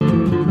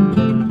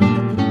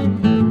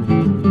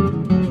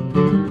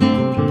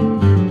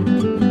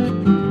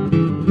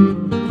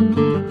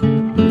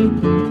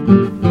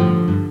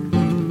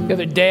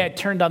One day I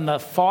turned on the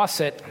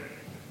faucet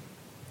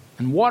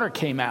and water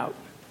came out.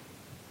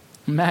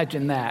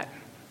 Imagine that.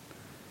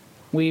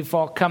 We've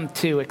all come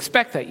to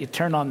expect that. You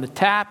turn on the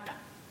tap,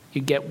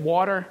 you get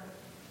water.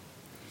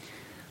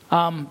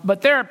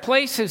 But there are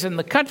places in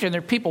the country, and there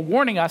are people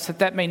warning us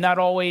that may not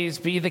always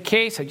be the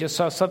case. I just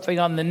saw something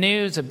on the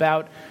news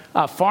about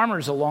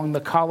farmers along the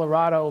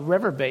Colorado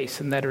River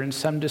basin that are in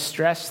some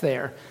distress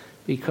there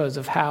because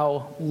of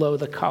how low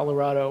the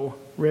Colorado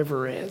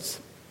River is.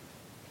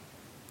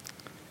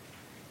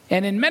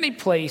 And in many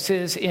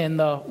places in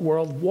the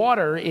world,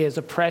 water is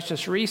a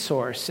precious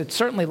resource. It's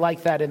certainly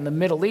like that in the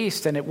Middle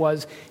East, and it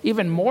was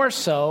even more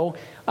so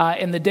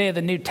in the day of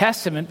the New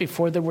Testament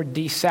before there were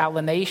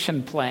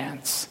desalination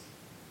plants.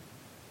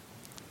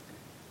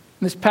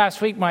 This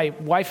past week, my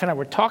wife and I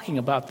were talking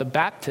about the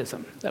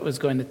baptism that was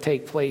going to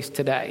take place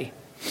today.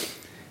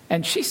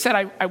 And she said,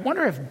 I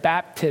wonder if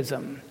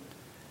baptism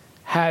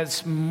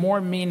has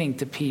more meaning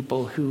to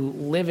people who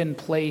live in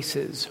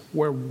places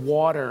where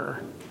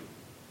water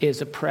is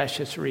a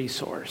precious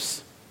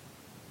resource.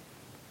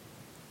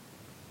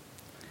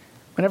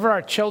 Whenever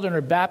our children are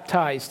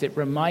baptized, it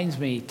reminds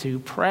me to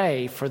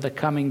pray for the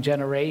coming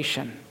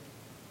generation.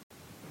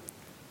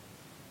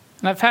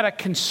 And I've had a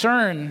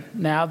concern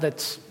now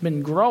that's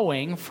been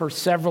growing for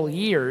several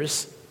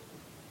years.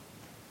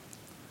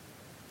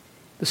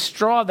 The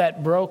straw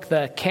that broke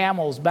the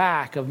camel's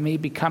back of me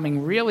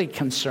becoming really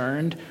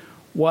concerned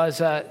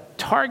was a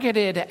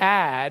targeted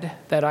ad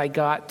that I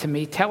got to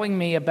me telling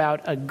me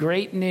about a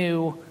great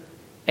new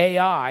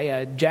AI,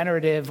 a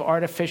generative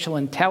artificial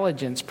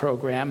intelligence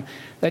program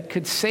that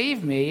could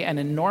save me an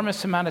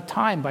enormous amount of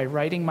time by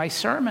writing my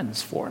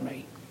sermons for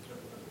me.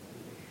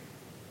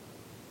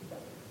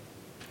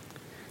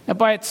 Now,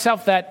 by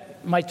itself,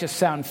 that might just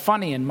sound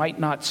funny and might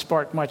not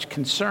spark much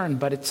concern,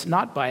 but it's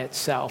not by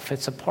itself.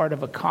 It's a part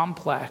of a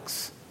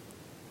complex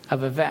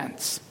of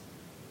events.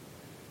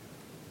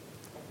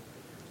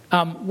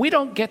 We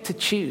don't get to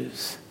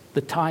choose the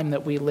time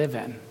that we live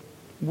in.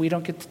 We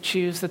don't get to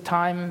choose the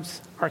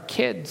times our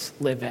kids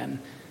live in.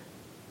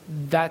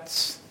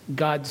 That's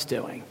God's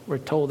doing. We're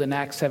told in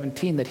Acts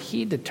 17 that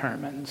He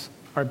determines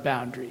our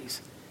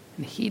boundaries,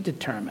 and He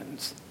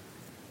determines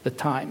the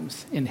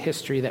times in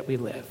history that we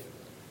live.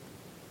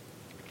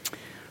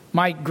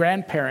 My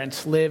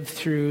grandparents lived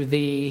through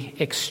the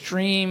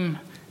extreme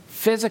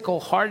physical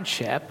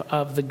hardship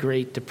of the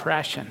Great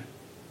Depression.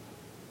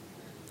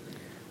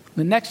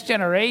 The next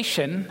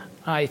generation,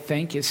 I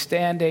think, is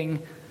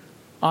standing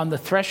on the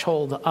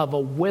threshold of a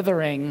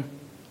withering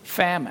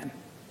famine.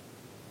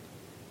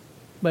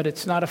 But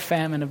it's not a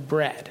famine of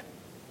bread.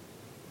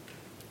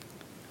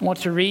 I want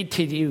to read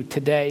to you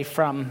today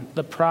from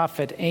the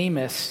prophet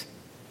Amos,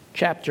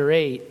 chapter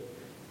 8,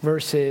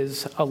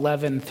 verses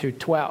 11 through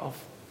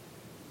 12.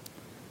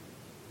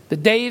 The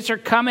days are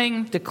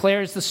coming,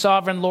 declares the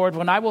sovereign Lord,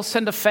 when I will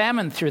send a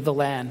famine through the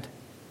land.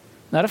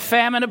 Not a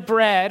famine of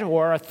bread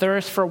or a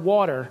thirst for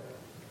water,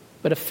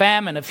 but a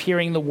famine of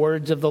hearing the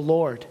words of the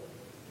Lord.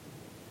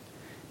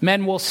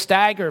 Men will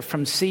stagger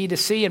from sea to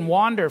sea and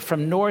wander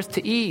from north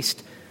to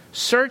east,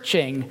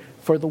 searching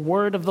for the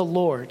word of the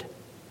Lord,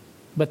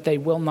 but they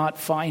will not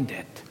find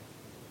it.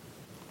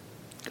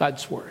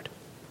 God's word.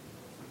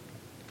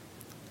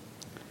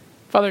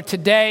 Father,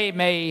 today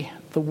may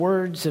the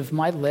words of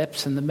my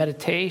lips and the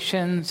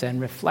meditations and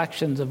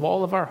reflections of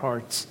all of our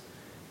hearts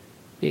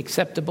be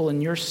acceptable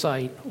in your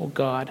sight, O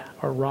God,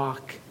 our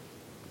rock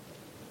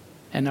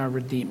and our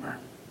Redeemer.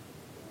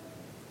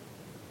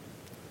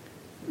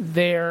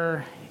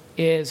 There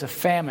is a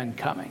famine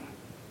coming.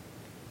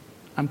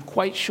 I'm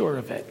quite sure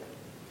of it.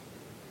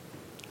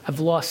 I've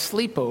lost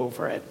sleep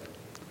over it,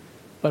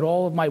 but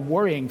all of my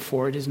worrying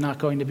for it is not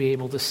going to be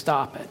able to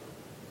stop it.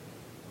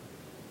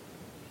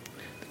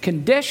 The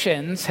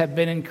conditions have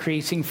been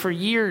increasing for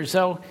years,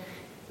 though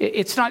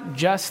it's not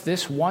just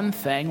this one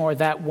thing or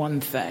that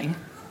one thing.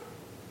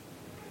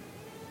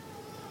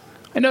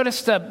 I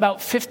noticed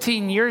about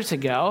 15 years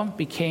ago,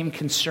 became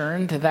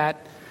concerned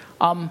that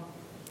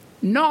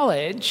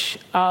knowledge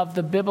of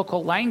the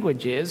biblical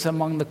languages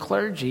among the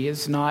clergy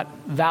is not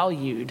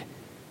valued.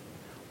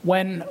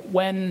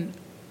 When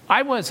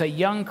I was a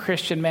young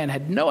Christian man,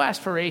 had no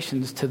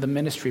aspirations to the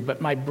ministry, but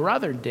my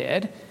brother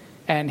did,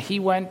 and he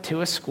went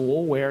to a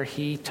school where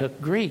he took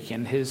Greek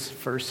in his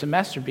first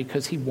semester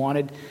because he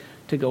wanted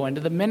to go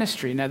into the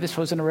ministry. Now, this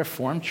wasn't a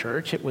Reformed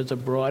church. It was a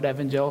broad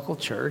evangelical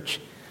church.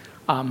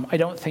 I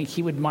don't think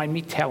he would mind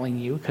me telling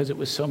you, because it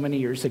was so many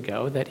years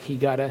ago, that he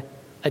got a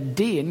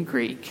D in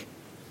Greek.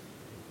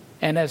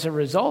 And as a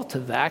result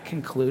of that,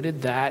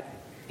 concluded that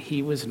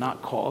he was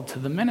not called to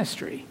the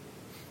ministry.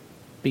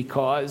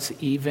 Because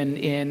even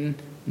in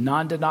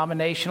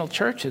non-denominational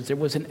churches, there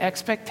was an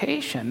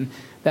expectation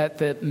that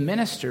the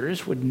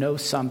ministers would know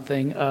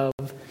something of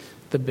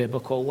the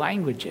biblical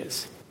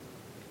languages.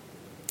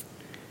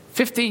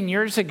 15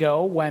 years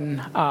ago,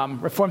 when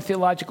Reformed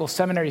Theological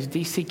Seminary's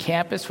D.C.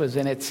 campus was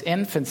in its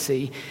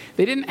infancy,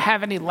 they didn't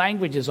have any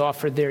languages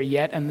offered there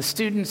yet, and the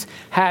students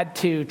had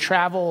to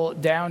travel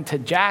down to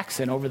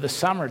Jackson over the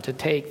summer to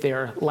take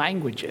their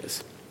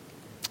languages.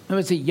 There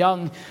was a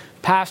young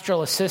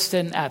pastoral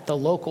assistant at the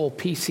local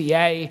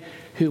PCA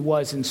who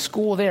was in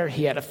school there.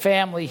 He had a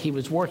family. He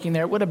was working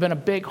there. It would have been a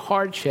big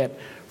hardship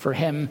for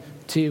him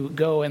to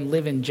go and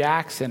live in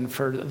Jackson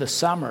for the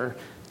summer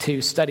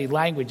to study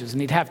languages,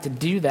 and he'd have to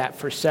do that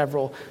for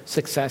several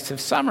successive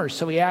summers.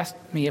 So he asked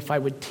me if I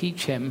would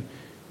teach him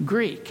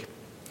Greek.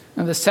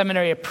 And the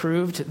seminary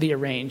approved the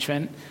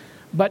arrangement,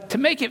 but to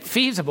make it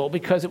feasible,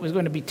 because it was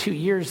going to be 2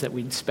 years that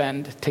we'd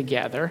spend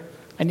together,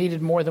 I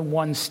needed more than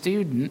one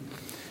student.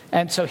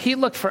 And so he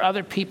looked for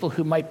other people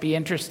who might be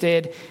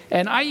interested.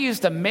 And I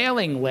used a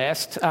mailing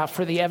list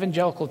for the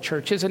evangelical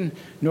churches in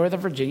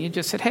Northern Virginia.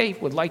 Just said, hey,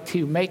 would like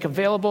to make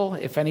available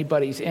if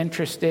anybody's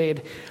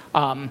interested.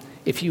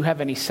 If you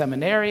have any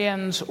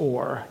seminarians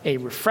or a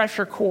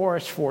refresher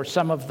course for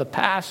some of the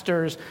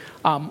pastors,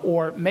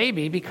 or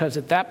maybe because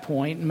at that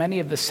point, many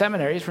of the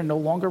seminaries were no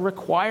longer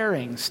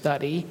requiring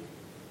study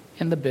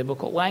in the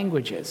biblical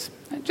languages.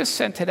 I just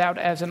sent it out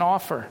as an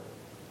offer.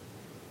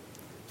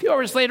 A few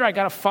hours later, I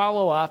got a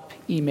follow-up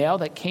email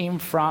that came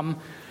from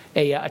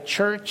a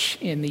church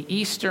in the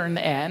eastern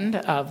end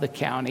of the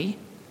county.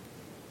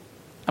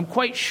 I'm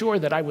quite sure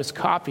that I was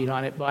copied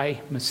on it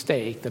by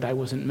mistake, that I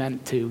wasn't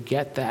meant to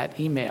get that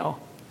email.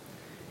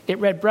 It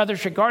read,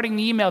 brothers, regarding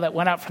the email that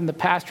went out from the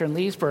pastor in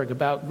Leesburg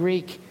about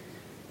Greek,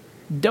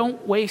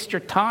 don't waste your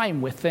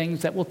time with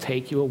things that will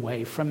take you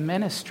away from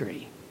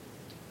ministry.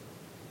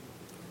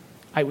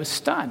 I was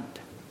stunned.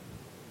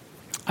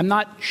 I'm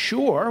not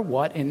sure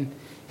what in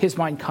his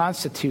mind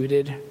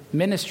constituted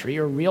ministry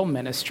or real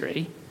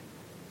ministry.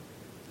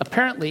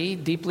 Apparently,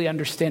 deeply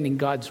understanding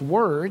God's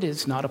word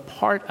is not a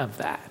part of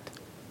that.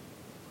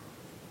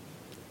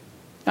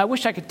 I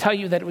wish I could tell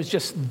you that it was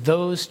just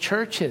those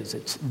churches,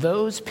 it's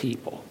those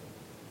people.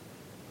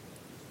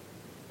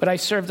 But I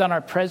served on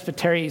our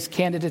Presbytery's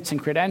Candidates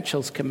and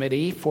Credentials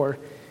Committee for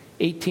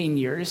 18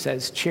 years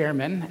as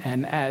chairman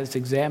and as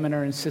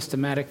examiner in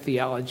systematic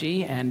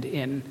theology and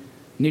in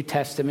New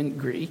Testament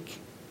Greek.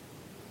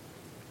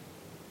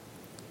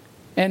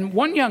 And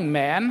one young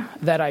man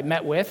that I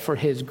met with for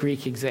his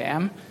Greek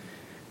exam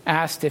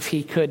asked if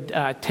he could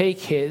take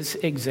his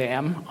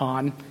exam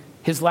on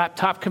his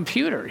laptop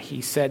computer.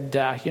 He said,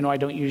 I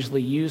don't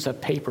usually use a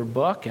paper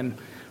book, and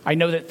I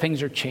know that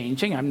things are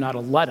changing. I'm not a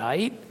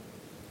Luddite.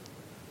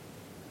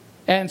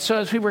 And so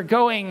as we were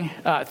going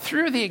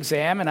through the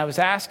exam, and I was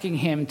asking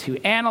him to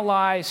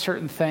analyze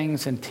certain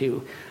things and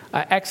to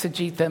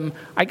exegete them,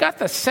 I got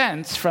the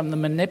sense from the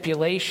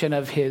manipulation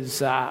of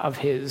his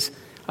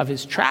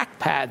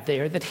trackpad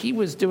there that he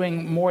was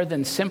doing more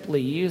than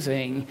simply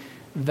using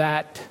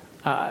that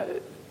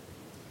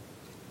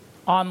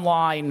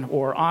online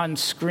or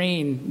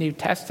on-screen New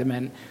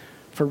Testament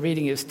for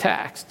reading his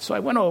text. So I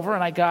went over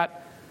and I got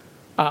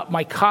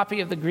my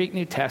copy of the Greek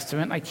New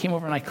Testament. I came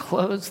over and I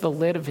closed the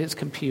lid of his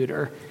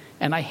computer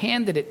and I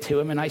handed it to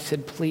him and I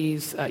said,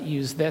 please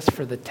use this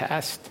for the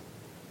test.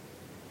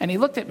 And he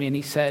looked at me and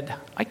he said,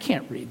 I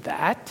can't read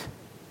that.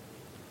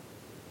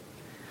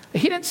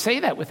 He didn't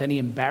say that with any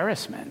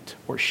embarrassment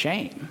or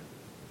shame.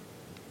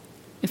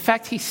 In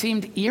fact, he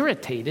seemed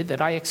irritated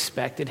that I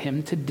expected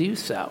him to do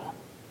so.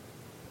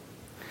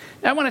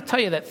 Now, I want to tell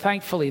you that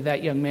thankfully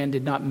that young man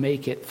did not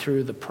make it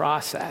through the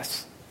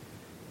process.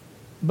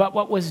 But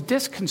what was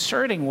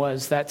disconcerting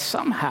was that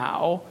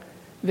somehow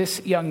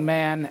this young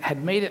man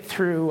had made it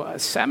through a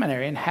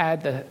seminary and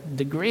had the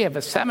degree of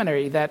a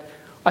seminary that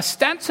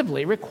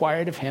ostensibly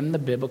required of him the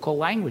biblical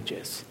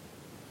languages.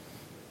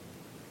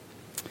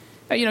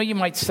 Now, you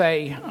might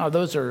say,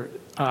 those are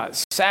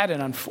sad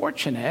and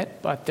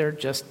unfortunate, but they're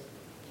just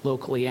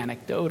locally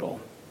anecdotal.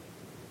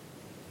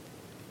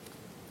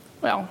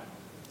 Well,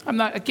 I'm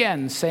not,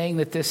 again, saying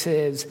that this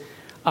is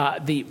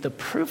the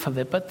proof of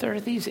it, but there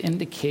are these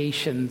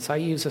indications. I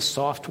use a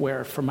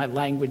software for my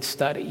language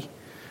study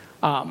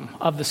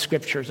of the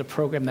scriptures, a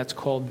program that's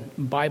called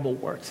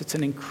BibleWorks. It's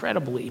an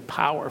incredibly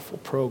powerful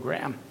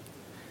program,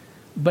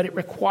 but it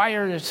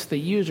requires the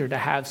user to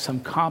have some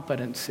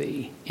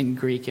competency in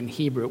Greek and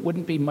Hebrew. It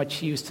wouldn't be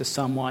much use to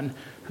someone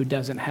who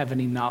doesn't have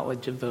any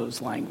knowledge of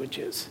those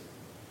languages.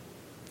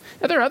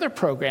 Now, there are other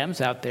programs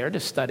out there to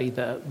study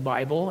the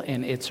Bible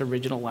in its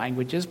original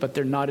languages, but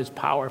they're not as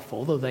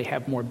powerful, though they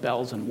have more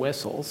bells and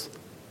whistles.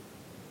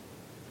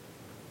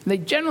 They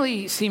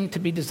generally seem to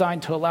be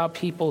designed to allow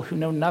people who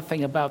know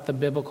nothing about the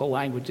biblical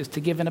languages to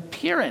give an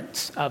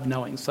appearance of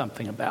knowing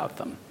something about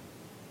them.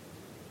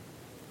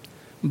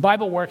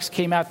 BibleWorks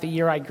came out the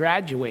year I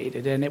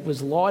graduated, and it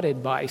was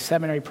lauded by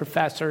seminary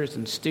professors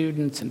and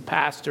students and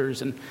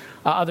pastors and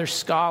other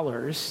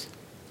scholars.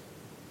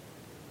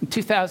 In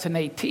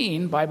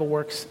 2018,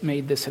 BibleWorks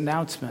made this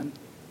announcement.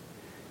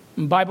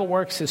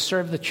 BibleWorks has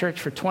served the church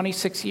for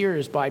 26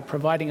 years by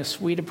providing a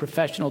suite of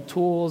professional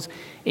tools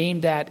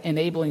aimed at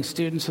enabling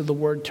students of the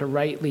Word to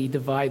rightly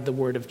divide the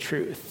word of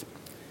truth.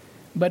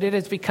 But it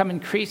has become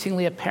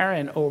increasingly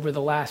apparent over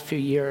the last few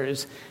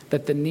years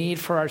that the need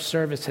for our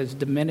service has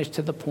diminished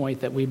to the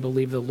point that we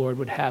believe the Lord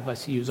would have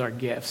us use our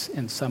gifts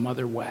in some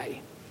other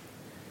way.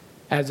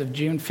 As of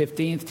June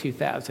 15th,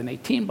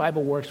 2018,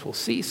 BibleWorks will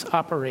cease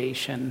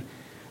operation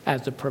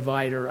as a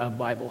provider of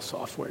Bible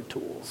software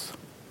tools.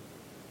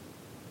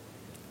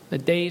 The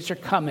days are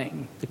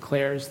coming,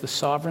 declares the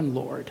sovereign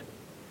Lord,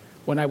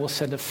 when I will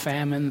send a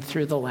famine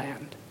through the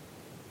land.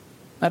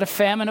 Not a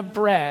famine of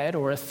bread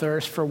or a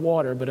thirst for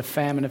water, but a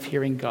famine of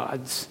hearing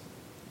God's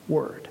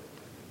word.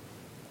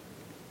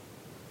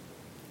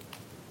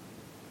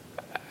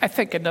 I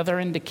think another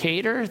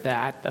indicator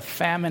that the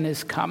famine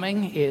is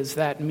coming is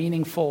that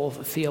meaningful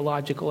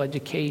theological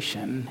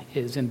education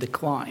is in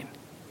decline.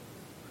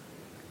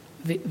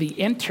 The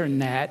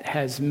internet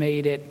has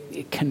made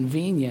it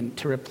convenient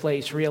to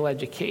replace real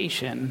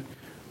education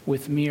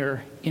with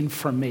mere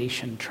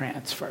information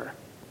transfer.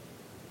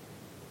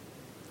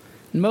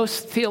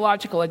 Most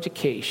theological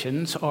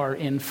educations are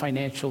in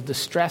financial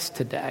distress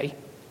today,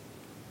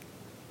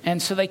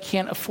 and so they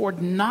can't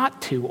afford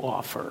not to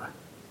offer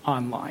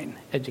online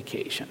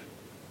education.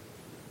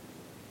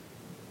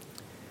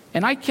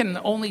 And I can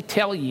only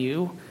tell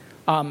you,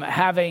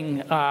 having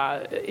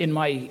in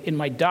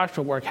my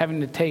doctoral work,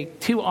 having to take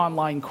 2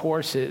 online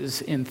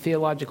courses in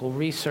theological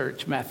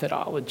research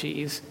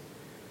methodologies,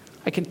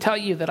 I can tell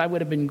you that I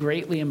would have been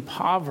greatly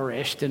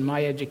impoverished in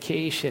my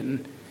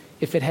education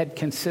if it had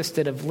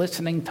consisted of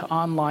listening to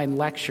online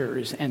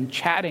lectures and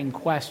chatting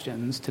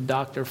questions to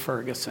Dr.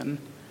 Ferguson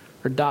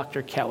or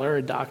Dr. Keller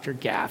or Dr.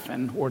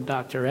 Gaffin or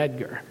Dr.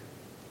 Edgar.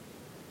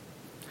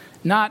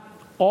 Not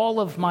all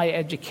of my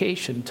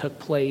education took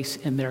place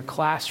in their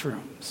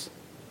classrooms.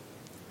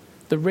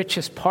 The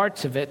richest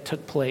parts of it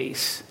took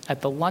place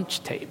at the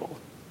lunch table,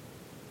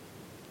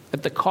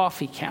 at the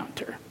coffee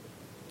counter,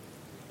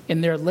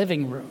 in their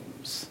living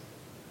rooms,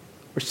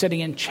 or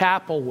sitting in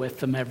chapel with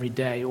them every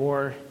day,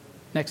 or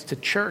next to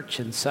church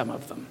in some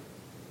of them.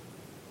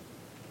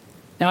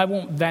 Now, I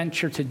won't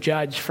venture to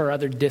judge for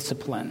other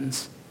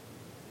disciplines,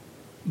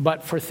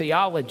 but for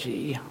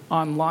theology,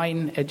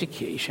 online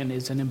education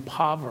is an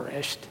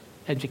impoverished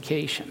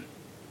education.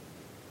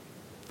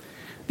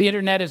 The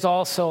internet has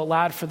also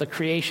allowed for the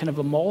creation of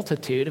a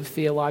multitude of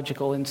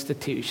theological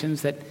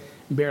institutions that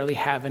barely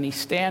have any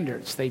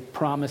standards. They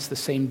promise the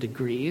same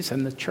degrees,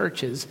 and the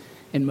churches,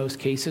 in most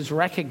cases,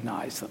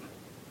 recognize them.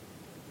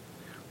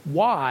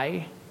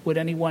 Why would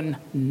anyone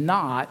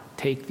not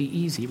take the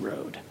easy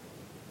road?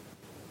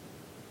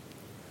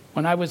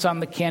 When I was on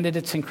the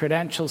Candidates and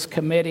Credentials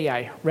Committee,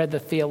 I read the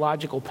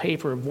theological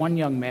paper of one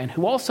young man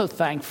who also,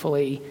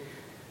 thankfully,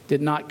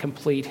 did not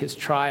complete his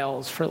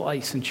trials for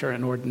licensure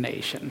and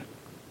ordination.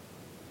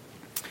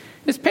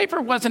 His paper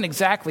wasn't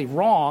exactly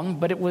wrong,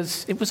 but it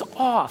was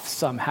off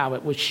somehow.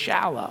 It was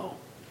shallow.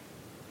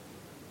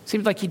 It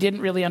seemed like he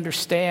didn't really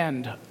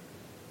understand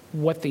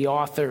what the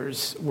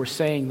authors were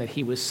saying that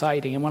he was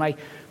citing. And when I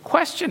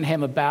questioned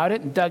him about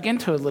it and dug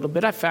into it a little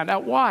bit, I found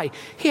out why.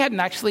 He hadn't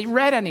actually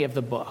read any of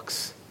the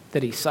books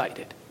that he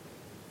cited.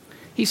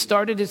 He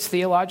started his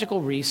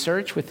theological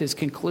research with his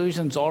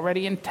conclusions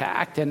already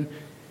intact and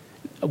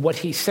what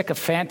he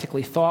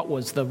sycophantically thought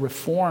was the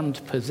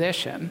Reformed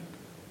position.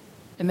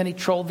 And then he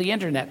trolled the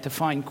internet to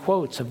find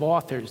quotes of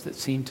authors that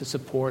seemed to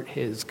support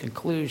his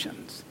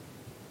conclusions.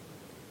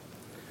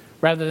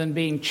 Rather than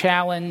being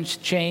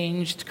challenged,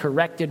 changed,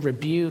 corrected,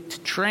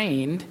 rebuked,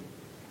 trained,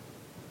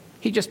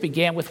 he just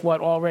began with what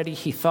already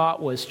he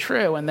thought was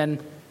true and then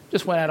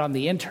just went out on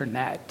the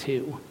internet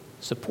to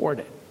support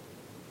it.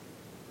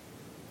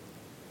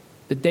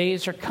 The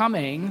days are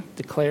coming,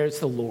 declares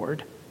the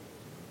Lord,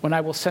 when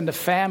I will send a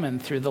famine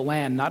through the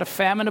land, not a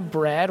famine of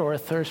bread or a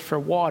thirst for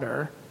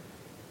water,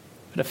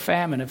 but a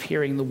famine of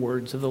hearing the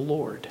words of the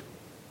Lord.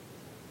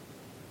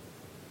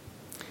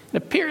 It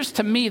appears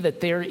to me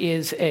that there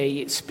is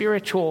a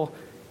spiritual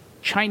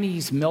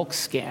Chinese milk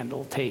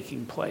scandal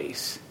taking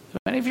place. Do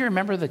any of you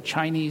remember the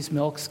Chinese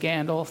milk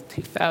scandal,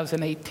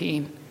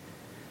 2018?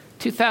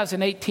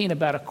 2018,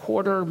 about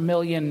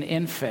 250,000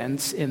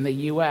 infants in the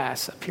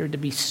U.S. appeared to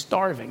be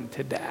starving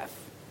to death.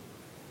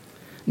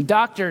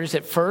 Doctors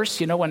at first,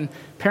 when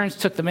parents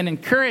took them in,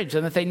 encouraged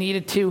them that they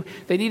needed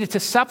to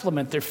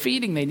supplement their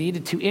feeding. They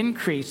needed to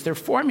increase their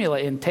formula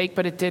intake,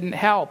 but it didn't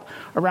help.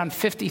 Around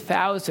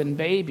 50,000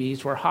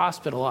 babies were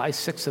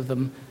hospitalized. 6 of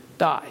them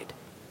died.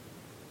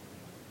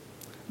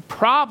 The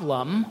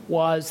problem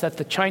was that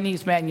the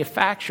Chinese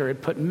manufacturer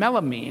had put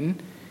melamine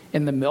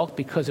in the milk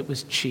because it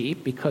was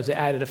cheap, because it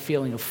added a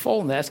feeling of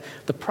fullness.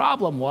 The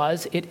problem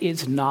was it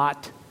is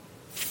not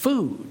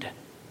food.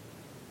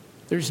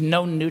 There's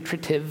no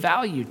nutritive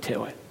value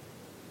to it.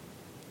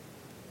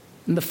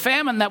 And the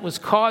famine that was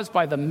caused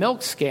by the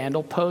milk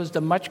scandal posed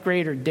a much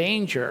greater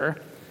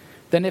danger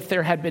than if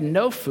there had been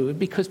no food,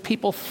 because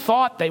people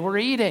thought they were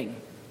eating.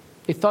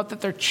 They thought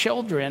that their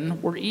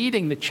children were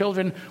eating. The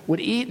children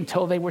would eat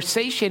until they were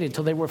satiated,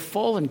 until they were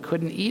full and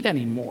couldn't eat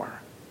anymore.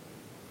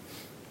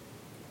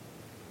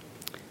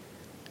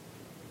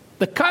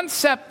 The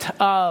concept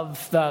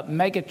of the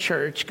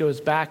megachurch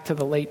goes back to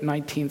the late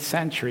 19th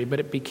century, but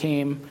it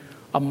became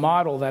a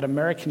model that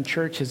American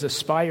churches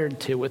aspired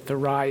to with the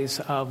rise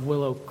of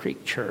Willow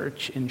Creek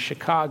Church in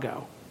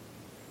Chicago.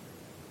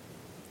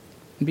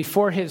 And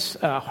before his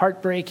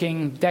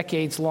heartbreaking,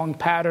 decades-long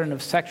pattern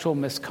of sexual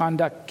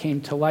misconduct came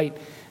to light,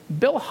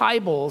 Bill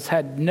Hybels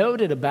had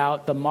noted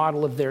about the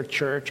model of their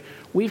church,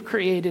 we've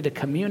created a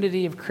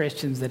community of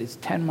Christians that is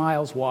 10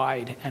 miles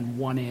wide and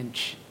 1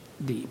 inch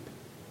deep.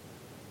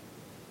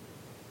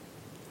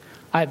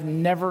 I've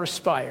never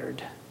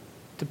aspired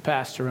to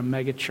pastor a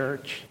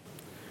megachurch,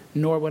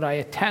 nor would I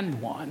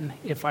attend one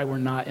if I were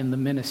not in the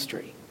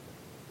ministry.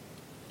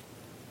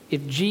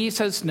 If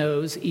Jesus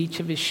knows each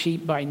of his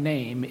sheep by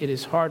name, it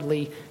is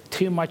hardly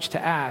too much to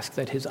ask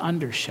that his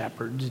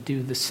under-shepherds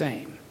do the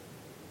same.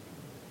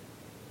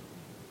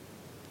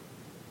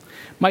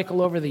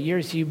 Michael, over the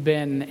years, you've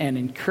been an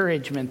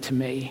encouragement to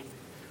me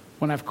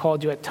when I've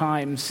called you at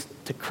times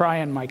to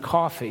cry on my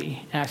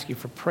coffee, ask you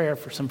for prayer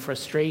for some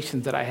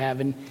frustrations that I have,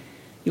 and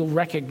you'll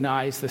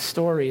recognize the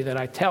story that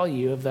I tell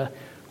you of the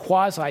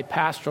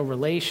quasi-pastoral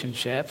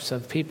relationships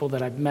of people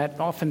that I've met,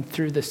 often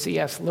through the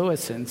C.S.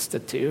 Lewis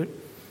Institute,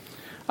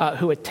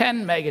 who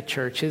attend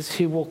megachurches,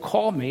 who will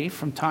call me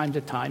from time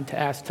to time to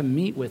ask to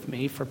meet with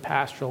me for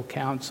pastoral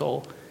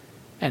counsel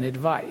and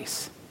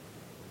advice.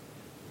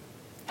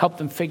 Help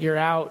them figure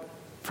out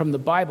from the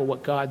Bible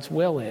what God's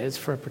will is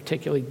for a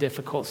particularly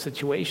difficult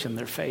situation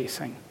they're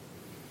facing.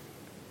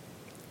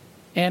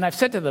 And I've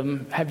said to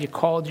them, have you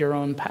called your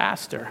own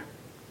pastor?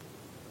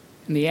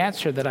 And the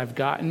answer that I've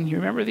gotten, you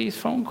remember these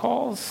phone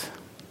calls?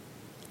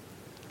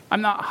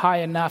 I'm not high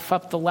enough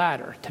up the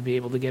ladder to be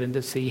able to get in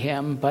to see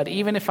him, but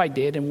even if I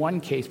did, in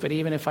one case, but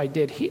even if I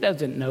did, he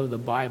doesn't know the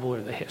Bible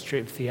or the history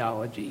of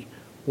theology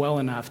well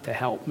enough to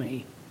help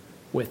me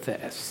with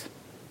this.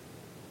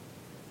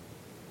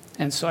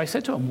 And so I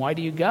said to him, why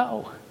do you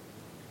go?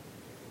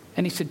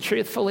 And he said,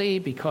 truthfully,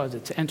 because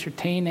it's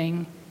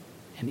entertaining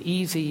and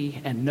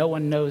easy, and no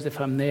one knows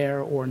if I'm there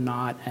or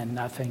not, and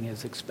nothing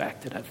is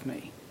expected of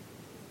me.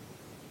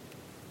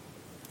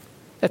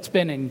 That's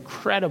been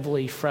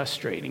incredibly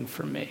frustrating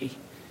for me.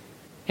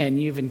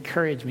 And you've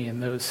encouraged me in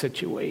those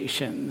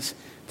situations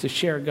to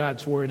share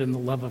God's word and the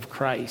love of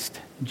Christ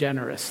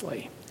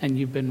generously. And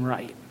you've been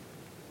right.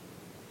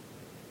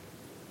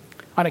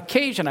 On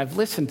occasion, I've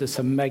listened to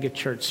some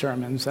megachurch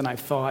sermons and I've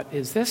thought,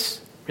 is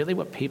this really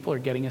what people are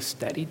getting a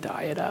steady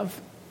diet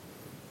of?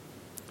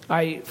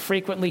 I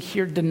frequently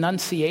hear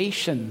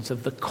denunciations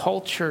of the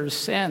culture's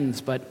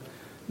sins, but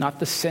not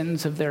the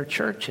sins of their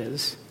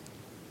churches.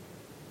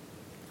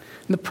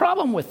 And the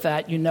problem with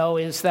that,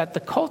 is that the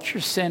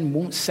culture's sin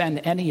won't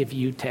send any of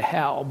you to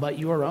hell, but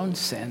your own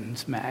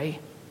sins may.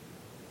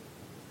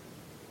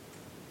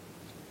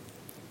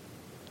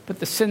 But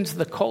the sins of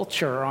the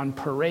culture are on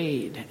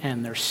parade,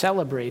 and they're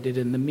celebrated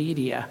in the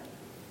media.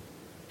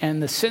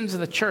 And the sins of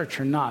the church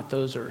are not.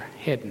 Those are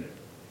hidden.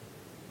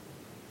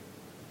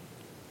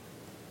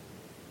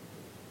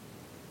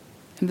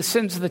 And the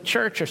sins of the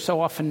church are so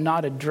often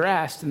not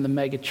addressed in the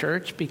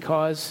megachurch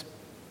because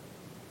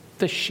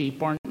the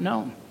sheep aren't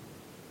known.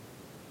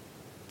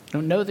 You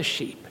don't know the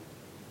sheep.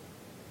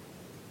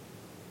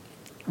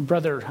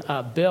 Brother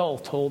Bill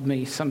told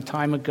me some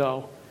time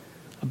ago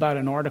about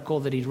an article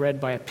that he'd read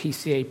by a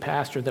PCA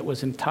pastor that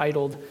was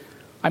entitled,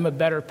 "I'm a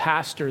better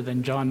pastor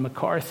than John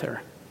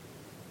MacArthur."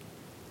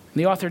 And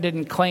the author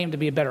didn't claim to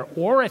be a better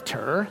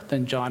orator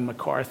than John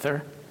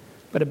MacArthur,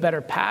 but a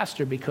better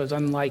pastor because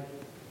unlike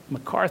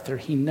MacArthur,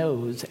 he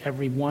knows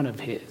every one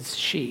of his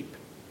sheep.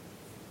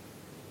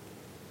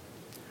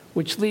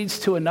 Which leads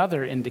to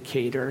another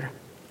indicator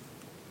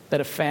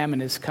that a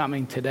famine is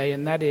coming today,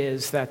 and that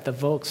is that the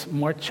Vox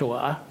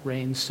Mortua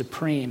reigns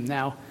supreme.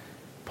 Now,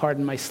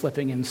 pardon my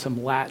slipping in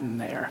some Latin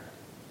there.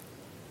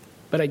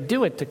 But I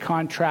do it to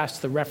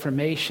contrast the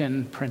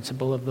Reformation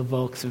principle of the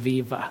Vox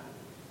Viva.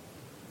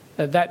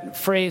 That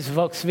phrase,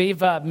 Vox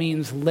Viva,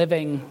 means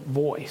living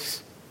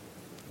voice.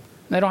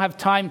 And I don't have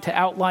time to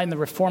outline the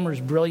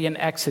Reformers' brilliant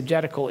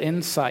exegetical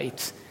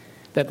insights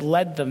that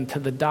led them to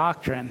the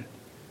doctrine.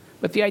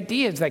 But the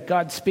idea is that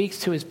God speaks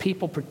to his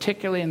people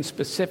particularly and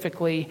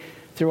specifically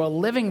through a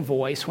living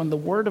voice when the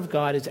word of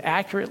God is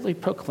accurately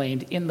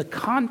proclaimed in the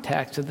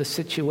context of the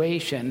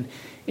situation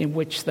in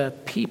which the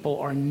people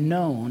are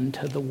known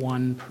to the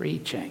one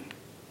preaching.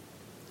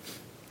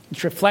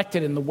 It's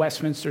reflected in the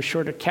Westminster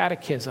Shorter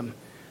Catechism,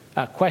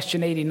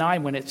 question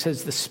 89, when it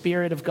says, "The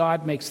Spirit of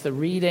God makes the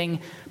reading,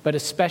 but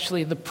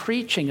especially the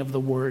preaching of the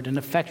word, an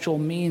effectual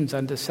means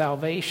unto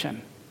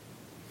salvation."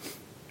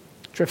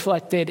 It's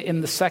reflected in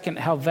the Second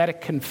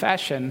Helvetic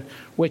Confession,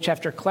 which,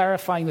 after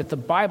clarifying that the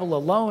Bible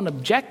alone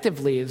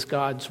objectively is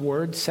God's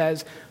word,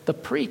 says the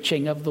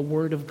preaching of the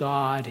word of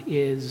God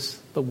is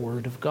the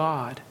word of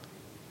God.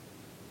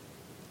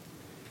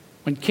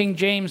 When King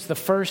James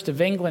I of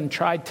England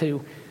tried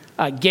to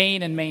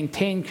gain and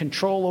maintain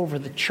control over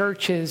the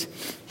churches,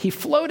 he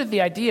floated the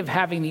idea of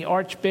having the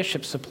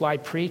archbishop supply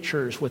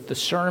preachers with the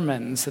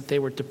sermons that they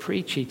were to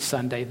preach each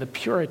Sunday. The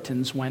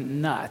Puritans went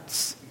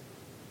nuts.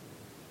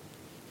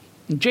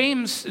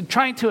 James,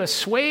 trying to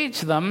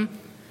assuage them,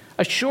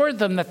 assured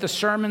them that the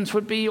sermons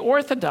would be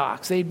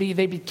orthodox. They'd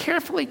be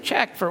carefully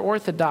checked for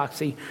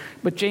orthodoxy,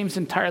 but James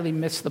entirely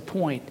missed the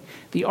point.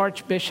 The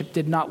archbishop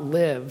did not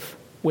live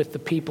with the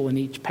people in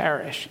each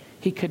parish.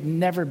 He could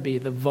never be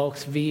the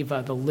Vox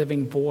Viva, the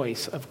living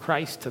voice of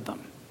Christ to them.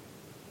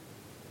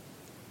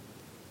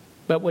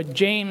 But what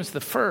James the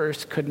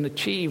First couldn't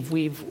achieve,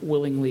 we've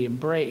willingly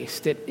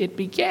embraced. It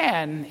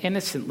began,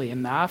 innocently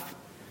enough,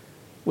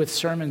 with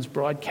sermons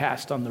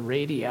broadcast on the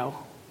radio.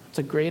 It's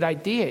a great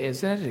idea,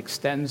 isn't it? It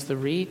extends the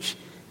reach,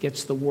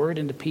 gets the word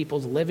into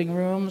people's living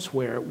rooms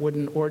where it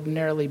wouldn't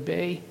ordinarily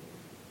be.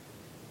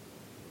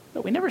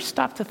 But we never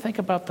stopped to think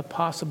about the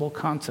possible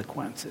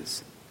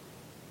consequences.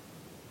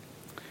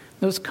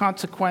 Those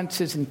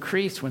consequences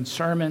increased when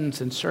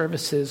sermons and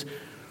services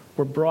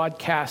were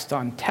broadcast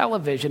on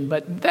television,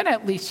 but then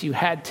at least you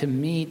had to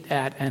meet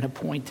at an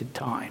appointed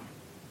time.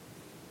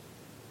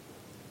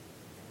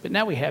 But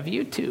now we have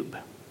YouTube,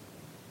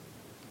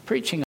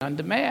 preaching on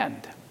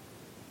demand.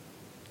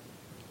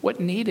 What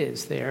need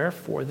is there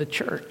for the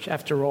church?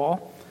 After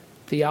all,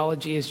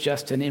 theology is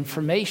just an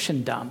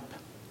information dump,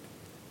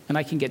 and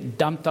I can get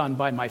dumped on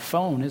by my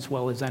phone as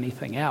well as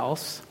anything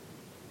else.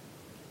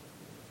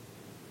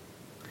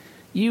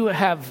 You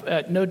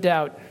have no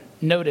doubt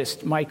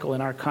noticed, Michael, in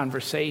our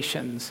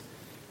conversations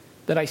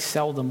that I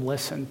seldom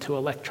listen to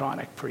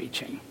electronic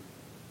preaching.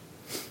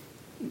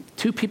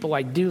 Two people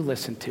I do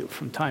listen to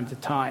from time to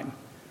time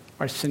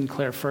are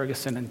Sinclair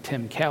Ferguson and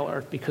Tim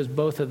Keller, because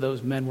both of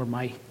those men were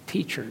my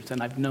teachers,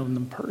 and I've known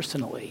them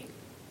personally.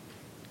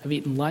 I've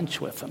eaten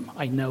lunch with them.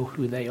 I know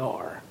who they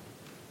are.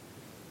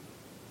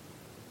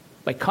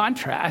 By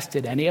contrast,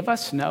 did any of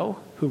us know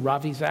who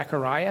Ravi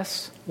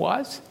Zacharias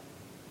was?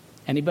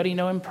 Anybody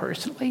know him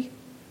personally?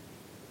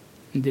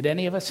 And did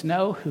any of us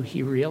know who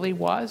he really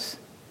was?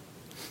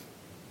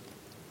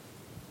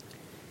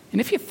 And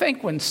if you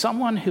think when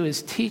someone who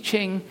is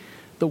teaching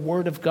the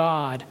Word of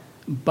God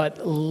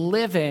but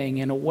living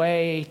in a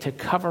way to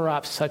cover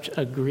up such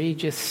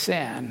egregious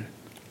sin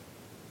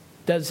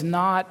does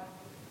not,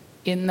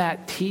 in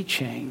that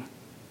teaching,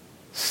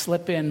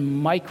 slip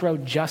in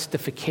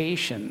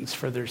micro-justifications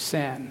for their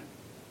sin,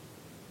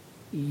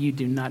 you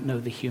do not know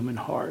the human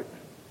heart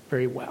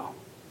very well.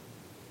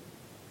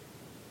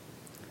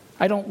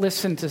 I don't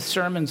listen to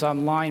sermons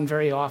online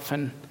very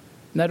often,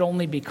 not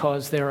only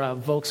because they're a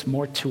vox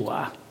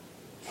mortua,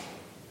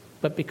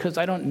 but because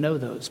I don't know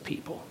those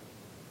people.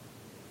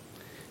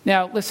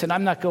 Now, listen,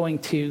 I'm not going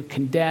to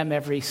condemn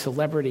every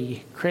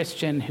celebrity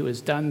Christian who has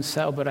done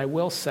so, but I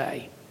will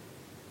say,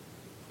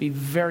 be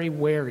very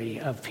wary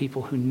of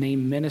people who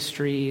name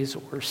ministries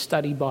or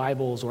study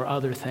Bibles or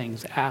other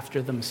things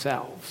after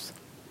themselves.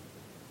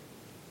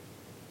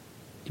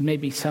 It may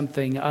be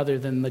something other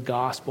than the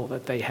gospel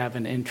that they have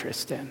an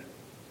interest in.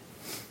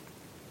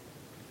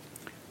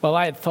 Well,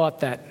 I had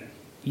thought that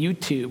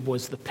YouTube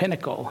was the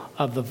pinnacle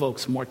of the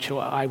Vox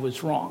Mortua. I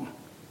was wrong.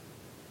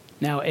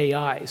 Now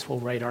AIs will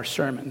write our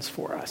sermons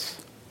for us.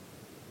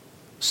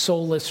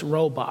 Soulless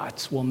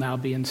robots will now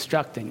be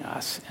instructing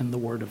us in the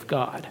Word of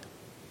God.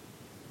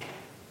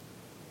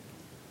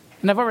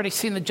 And I've already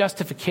seen the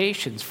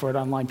justifications for it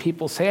online.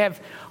 People say,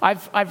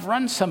 I've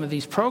run some of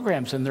these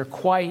programs and they're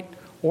quite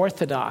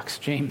orthodox.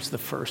 James I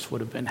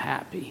would have been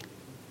happy.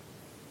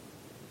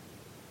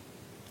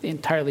 They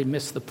entirely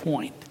missed the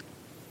point.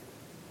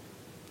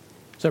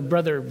 So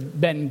brother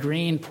Ben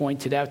Green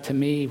pointed out to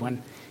me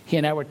when he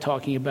and I were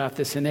talking about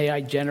this, an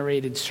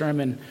AI-generated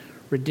sermon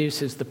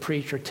reduces the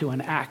preacher to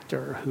an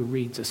actor who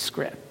reads a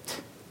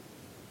script,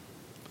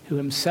 who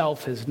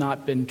himself has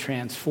not been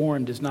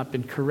transformed, has not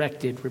been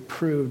corrected,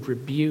 reproved,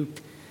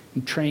 rebuked,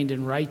 and trained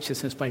in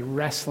righteousness by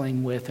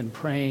wrestling with and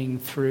praying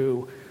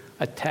through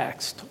a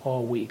text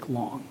all week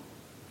long.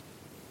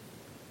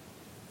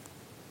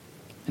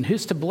 And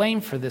who's to blame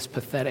for this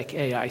pathetic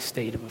AI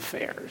state of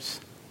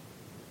affairs?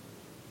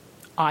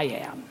 I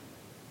am.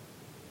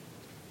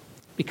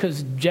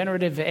 Because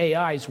generative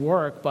AIs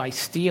work by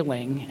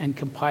stealing and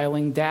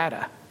compiling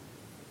data.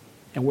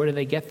 And where do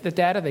they get the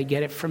data? They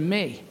get it from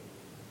me.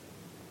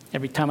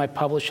 Every time I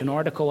publish an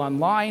article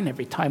online,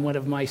 every time one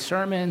of my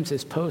sermons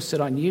is posted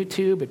on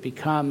YouTube, it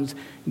becomes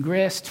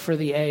grist for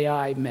the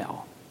AI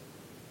mill.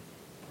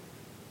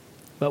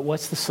 But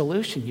what's the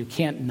solution? You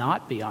can't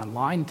not be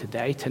online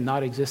today. To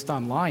not exist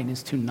online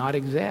is to not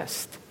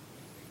exist.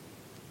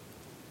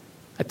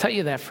 I tell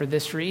you that for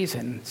this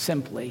reason,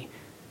 simply.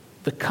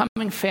 The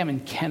coming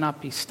famine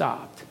cannot be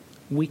stopped.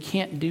 We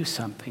can't do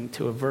something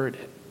to avert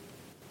it.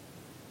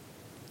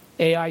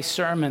 AI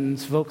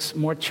sermons, vox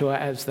mortua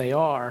as they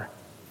are,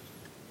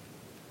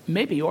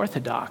 may be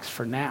orthodox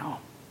for now.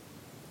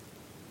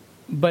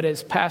 But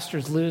as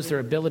pastors lose their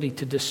ability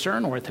to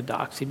discern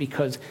orthodoxy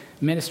because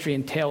ministry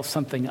entails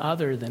something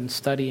other than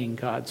studying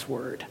God's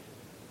word,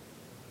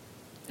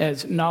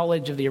 as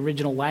knowledge of the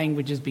original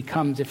languages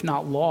becomes, if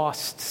not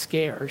lost,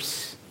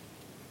 scarce,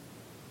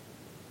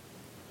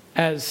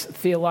 as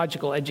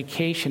theological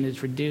education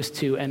is reduced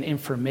to an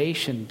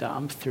information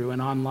dump through an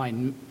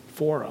online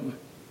forum,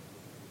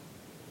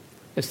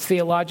 as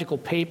theological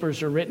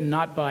papers are written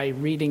not by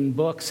reading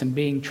books and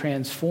being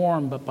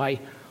transformed, but by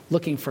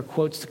looking for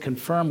quotes to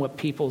confirm what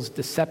people's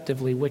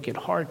deceptively wicked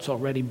hearts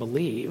already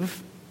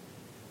believe,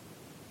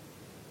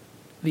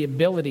 the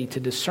ability to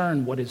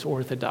discern what is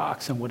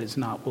orthodox and what is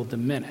not will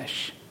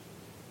diminish.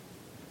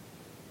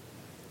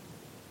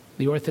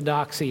 The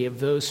orthodoxy of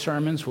those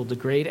sermons will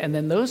degrade, and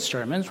then those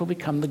sermons will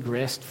become the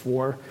grist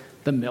for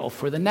the mill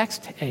for the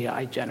next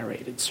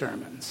AI-generated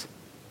sermons.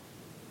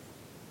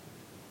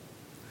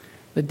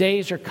 The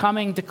days are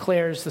coming,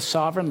 declares the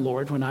sovereign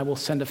Lord, when I will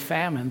send a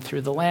famine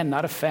through the land,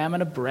 not a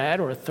famine of bread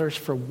or a thirst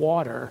for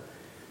water,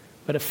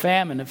 but a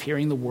famine of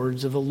hearing the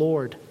words of the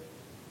Lord.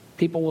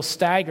 People will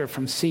stagger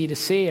from sea to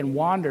sea and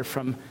wander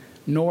from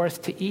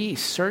north to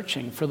east,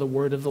 searching for the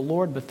word of the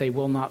Lord, but they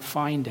will not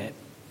find it.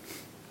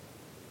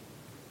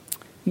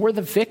 We're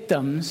the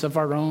victims of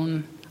our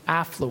own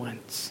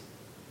affluence.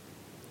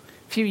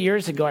 A few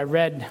years ago, I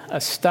read a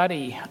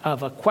study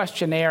of a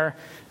questionnaire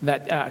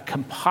that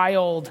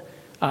compiled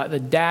the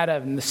data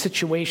and the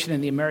situation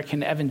in the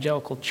American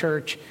Evangelical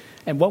Church.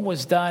 And one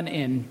was done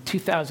in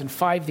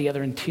 2005, the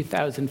other in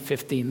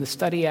 2015. The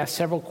study asked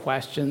several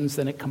questions,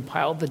 then it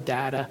compiled the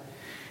data.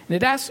 And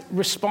it asked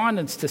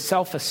respondents to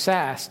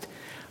self-assess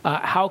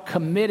how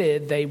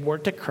committed they were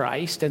to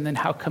Christ and then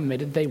how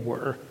committed they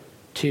were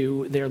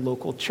to their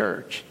local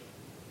church,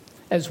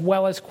 as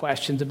well as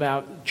questions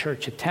about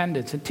church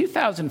attendance. In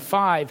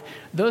 2005,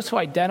 those who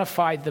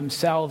identified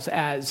themselves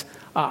as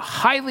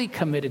highly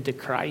committed to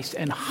Christ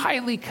and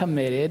highly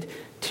committed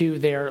to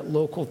their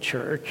local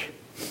church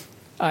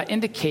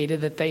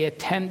indicated that they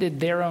attended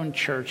their own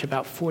church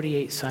about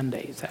 48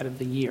 Sundays out of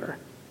the year.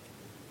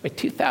 By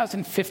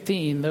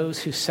 2015,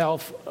 those who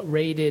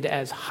self-rated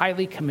as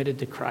highly committed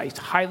to Christ,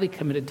 highly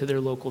committed to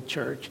their local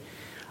church,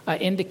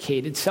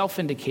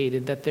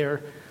 self-indicated that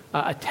their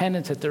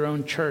attendance at their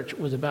own church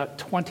was about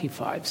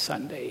 25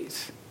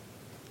 Sundays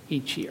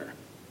each year.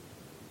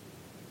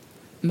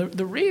 And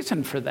the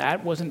reason for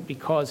that wasn't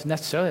because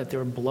necessarily that they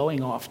were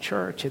blowing off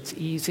church. It's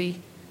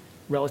easy,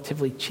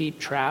 relatively cheap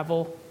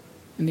travel,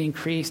 and the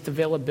increased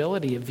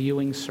availability of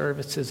viewing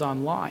services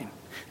online.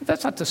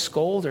 That's not to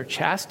scold or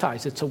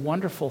chastise. It's a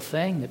wonderful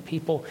thing that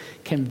people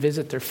can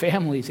visit their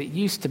families. It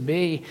used to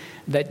be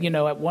that,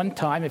 at one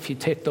time, if you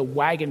take the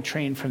wagon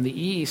train from the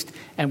east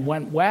and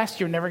went west,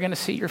 you're never going to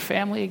see your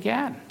family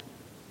again.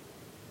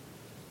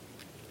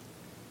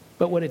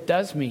 But what it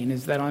does mean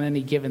is that on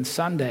any given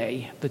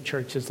Sunday, the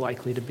church is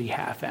likely to be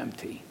half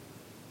empty.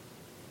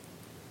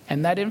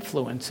 And that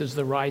influences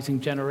the rising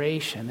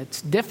generation.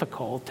 It's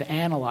difficult to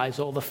analyze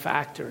all the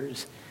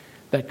factors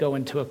that go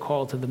into a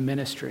call to the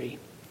ministry.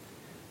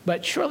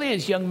 But surely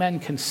as young men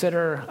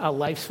consider a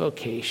life's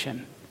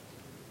vocation,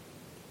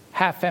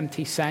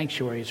 half-empty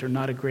sanctuaries are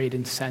not a great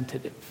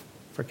incentive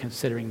for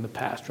considering the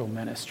pastoral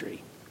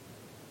ministry.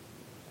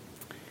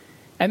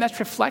 And that's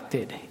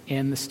reflected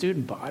in the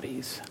student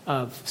bodies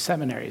of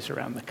seminaries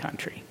around the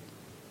country.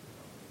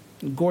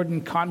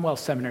 Gordon Conwell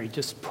Seminary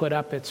just put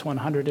up its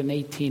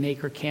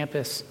 118-acre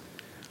campus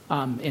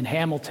in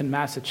Hamilton,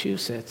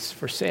 Massachusetts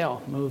for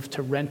sale, moved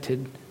to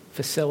rented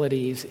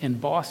facilities in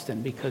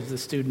Boston because the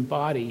student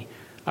body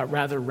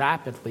rather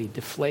rapidly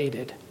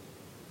deflated.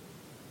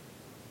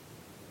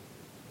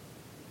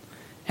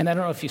 And I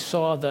don't know if you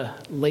saw the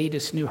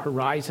latest New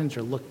Horizons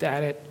or looked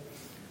at it,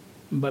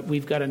 but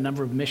we've got a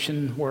number of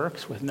mission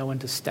works with no one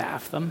to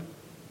staff them.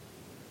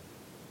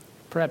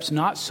 Perhaps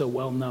not so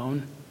well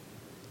known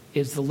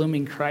is the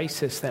looming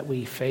crisis that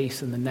we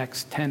face in the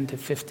next 10 to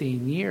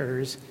 15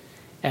 years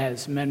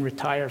as men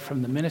retire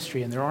from the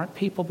ministry and there aren't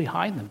people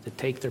behind them to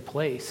take their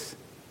place.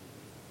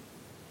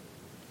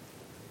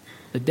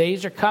 The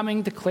days are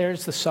coming,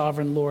 declares the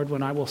sovereign Lord,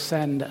 when I will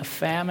send a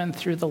famine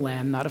through the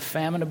land, not a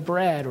famine of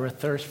bread or a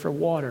thirst for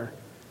water,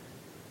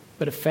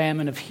 but a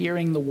famine of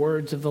hearing the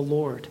words of the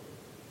Lord.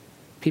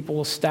 People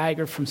will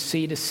stagger from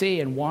sea to sea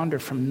and wander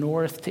from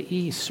north to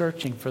east,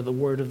 searching for the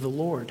word of the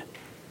Lord,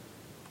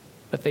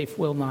 but they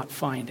will not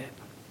find it.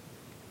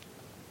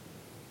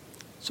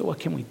 So what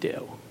can we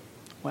do?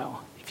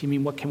 Well, if you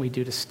mean what can we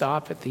do to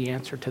stop it, the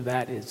answer to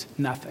that is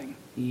nothing.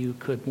 You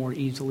could more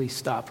easily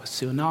stop a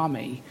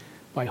tsunami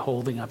by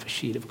holding up a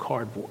sheet of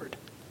cardboard.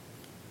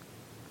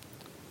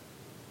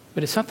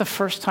 But it's not the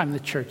first time the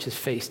church has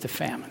faced a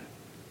famine.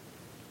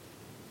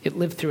 It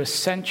lived through a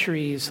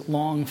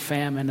centuries-long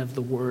famine of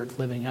the word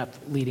leading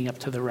up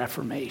to the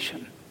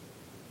Reformation.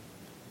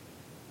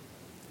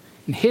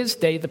 In his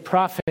day, the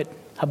prophet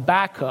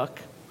Habakkuk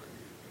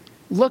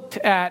looked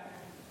at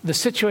the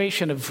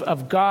situation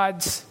of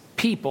God's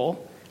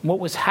people, and what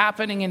was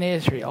happening in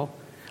Israel,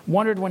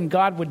 wondered when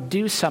God would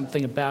do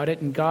something about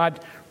it, and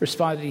God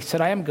responded. He said,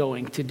 I am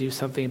going to do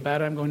something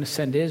about it. I'm going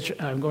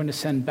to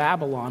send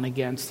Babylon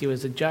against you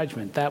as a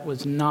judgment. That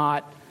was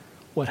not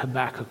what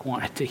Habakkuk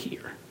wanted to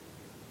hear.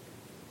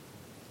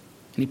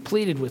 And he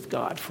pleaded with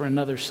God for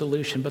another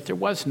solution, but there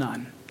was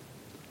none.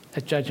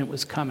 That judgment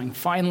was coming.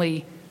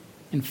 Finally,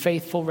 in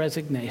faithful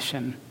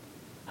resignation,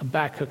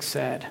 Habakkuk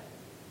said,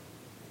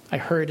 I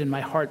heard and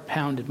my heart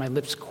pounded, my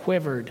lips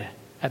quivered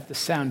at the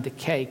sound,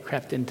 decay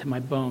crept into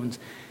my bones,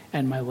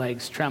 and my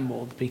legs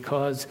trembled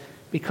because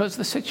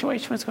the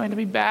situation was going to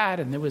be bad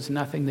and there was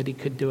nothing that he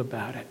could do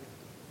about it.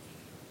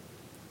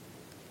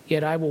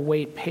 Yet I will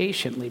wait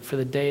patiently for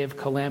the day of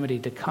calamity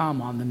to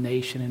come on the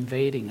nation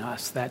invading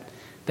us,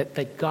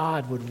 that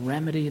God would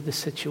remedy the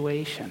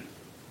situation.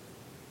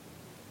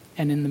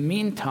 And in the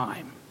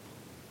meantime,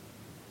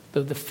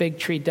 Though the fig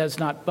tree does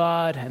not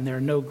bud, and there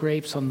are no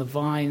grapes on the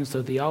vines,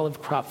 though the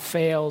olive crop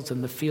fails,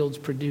 and the fields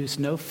produce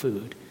no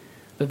food,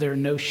 though there are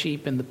no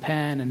sheep in the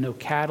pen and no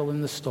cattle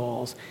in the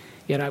stalls,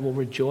 yet I will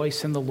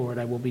rejoice in the Lord.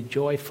 I will be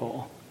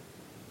joyful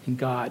in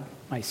God,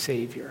 my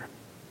Savior.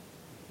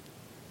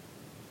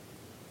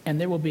 And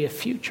there will be a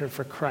future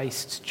for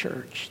Christ's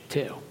church,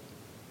 too.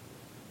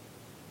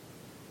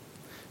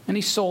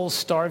 Many souls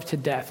starved to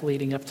death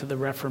leading up to the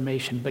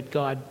Reformation, but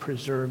God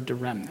preserved a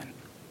remnant.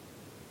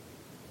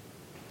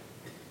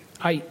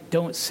 I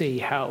don't see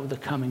how the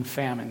coming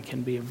famine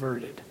can be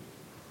averted.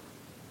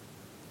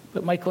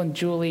 But Michael and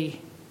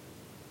Julie,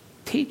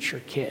 teach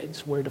your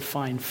kids where to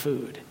find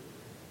food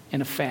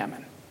in a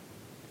famine.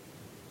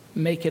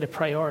 Make it a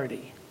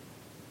priority.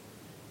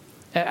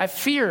 I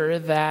fear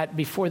that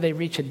before they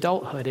reach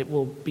adulthood, it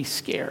will be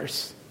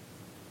scarce.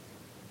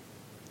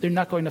 They're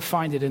not going to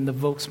find it in the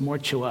Vox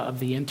Mortua of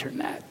the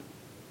internet.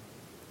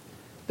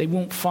 They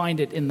won't find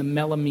it in the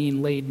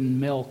melamine-laden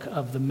milk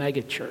of the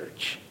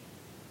megachurch.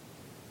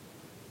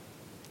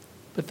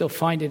 But they'll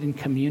find it in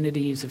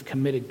communities of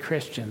committed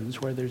Christians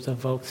where there's a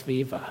Vox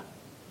Viva.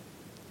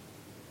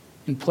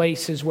 In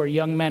places where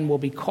young men will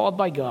be called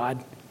by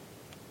God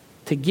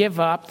to give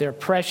up their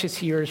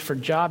precious years for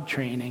job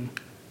training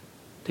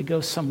to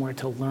go somewhere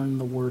to learn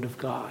the Word of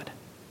God.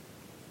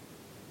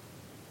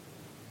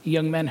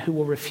 Young men who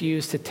will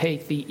refuse to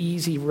take the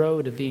easy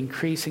road of the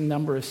increasing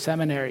number of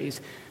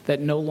seminaries that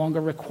no longer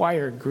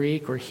require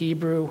Greek or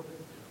Hebrew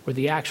or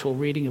the actual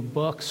reading of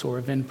books or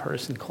of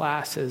in-person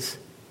classes.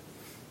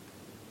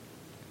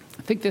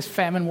 I think this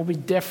famine will be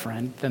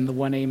different than the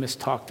one Amos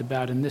talked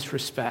about in this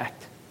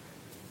respect.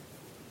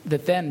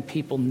 That then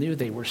people knew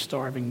they were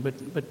starving,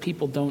 but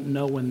people don't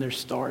know when they're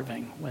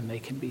starving, when they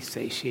can be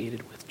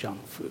satiated with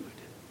junk food.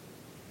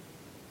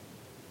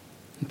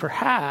 And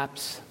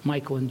perhaps,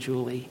 Michael and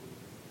Julie,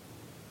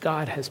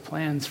 God has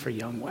plans for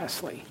young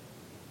Wesley.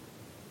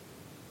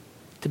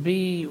 To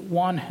be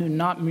one who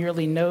not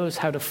merely knows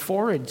how to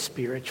forage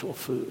spiritual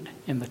food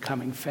in the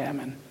coming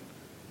famine,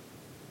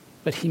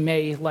 but he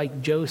may,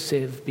 like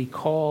Joseph, be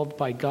called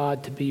by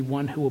God to be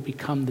one who will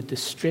become the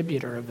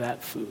distributor of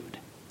that food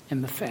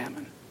in the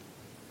famine.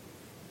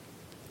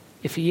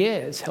 If he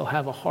is, he'll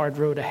have a hard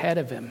road ahead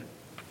of him.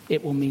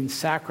 It will mean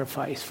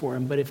sacrifice for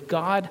him. But if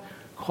God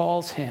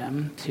calls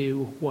him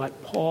to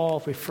what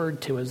Paul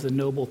referred to as the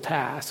noble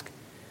task,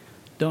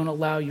 don't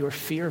allow your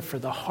fear for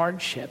the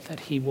hardship that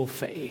he will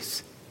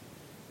face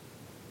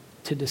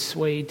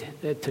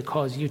to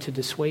cause you to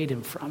dissuade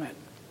him from it.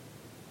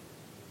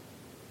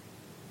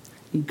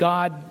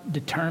 God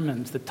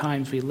determines the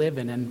times we live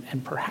in,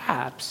 and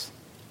perhaps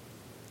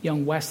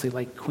young Wesley,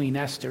 like Queen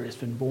Esther, has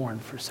been born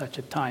for such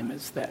a time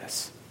as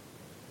this.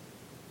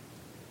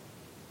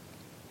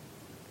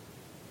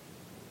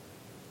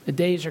 The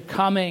days are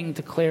coming,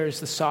 declares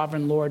the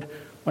sovereign Lord,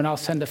 when I'll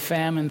send a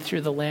famine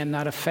through the land,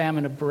 not a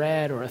famine of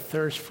bread or a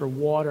thirst for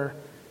water,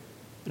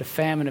 but a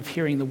famine of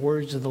hearing the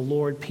words of the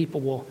Lord. People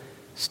will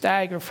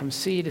stagger from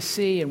sea to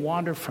sea and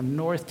wander from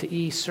north to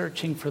east,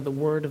 searching for the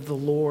word of the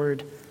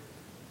Lord,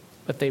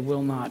 but they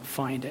will not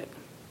find it.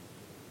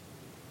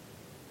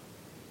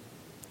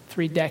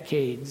 3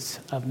 decades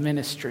of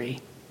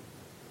ministry.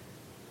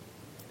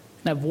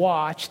 And I've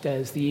watched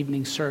as the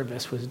evening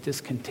service was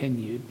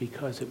discontinued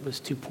because it was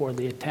too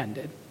poorly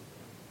attended.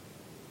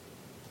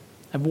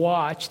 I've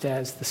watched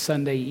as the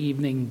Sunday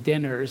evening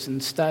dinners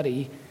and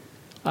study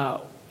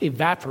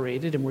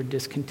evaporated and were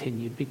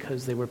discontinued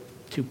because they were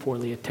too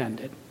poorly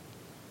attended.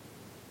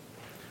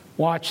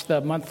 Watched the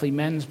monthly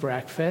men's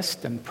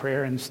breakfast and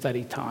prayer and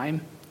study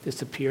time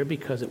disappear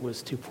because it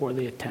was too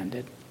poorly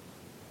attended.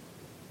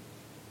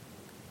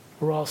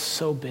 We're all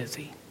so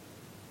busy.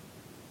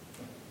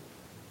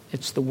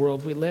 It's the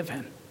world we live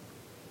in.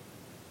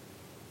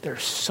 There are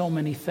so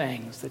many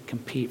things that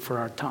compete for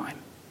our time.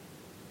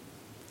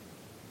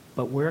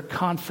 But we're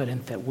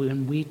confident that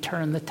when we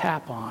turn the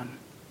tap on,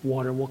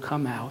 water will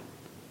come out.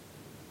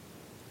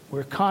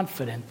 We're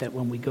confident that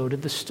when we go to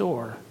the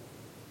store,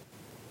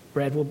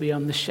 bread will be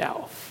on the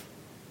shelf.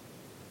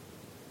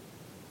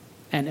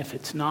 And if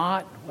it's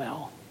not,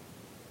 well,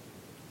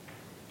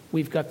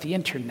 we've got the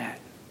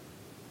internet.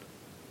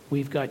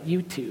 We've got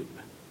YouTube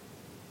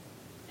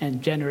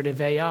and generative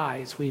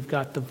AIs. We've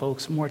got the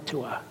Vox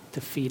Mortua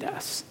to feed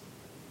us.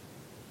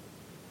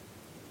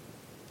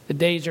 The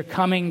days are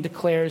coming,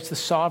 declares the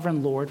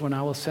sovereign Lord, when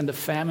I will send a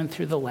famine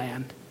through the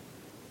land.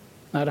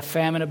 Not a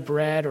famine of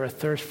bread or a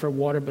thirst for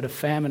water, but a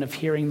famine of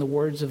hearing the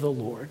words of the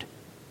Lord.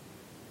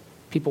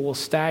 People will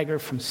stagger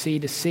from sea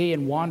to sea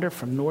and wander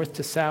from north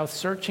to south,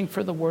 searching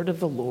for the word of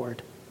the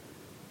Lord,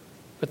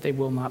 but they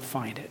will not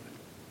find it.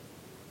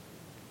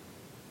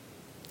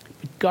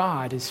 But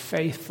God is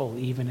faithful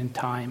even in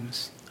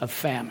times of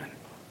famine.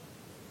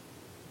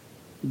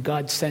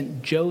 God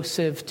sent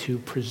Joseph to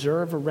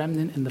preserve a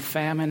remnant in the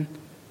famine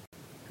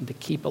and to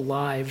keep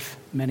alive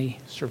many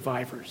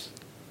survivors.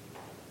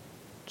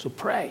 So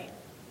pray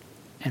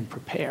and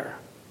prepare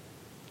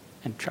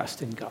and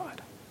trust in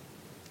God.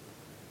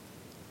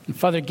 And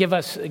Father, give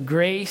us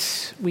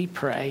grace, we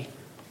pray,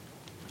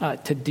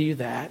 to do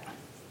that.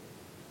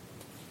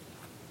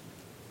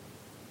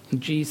 In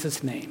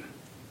Jesus' name.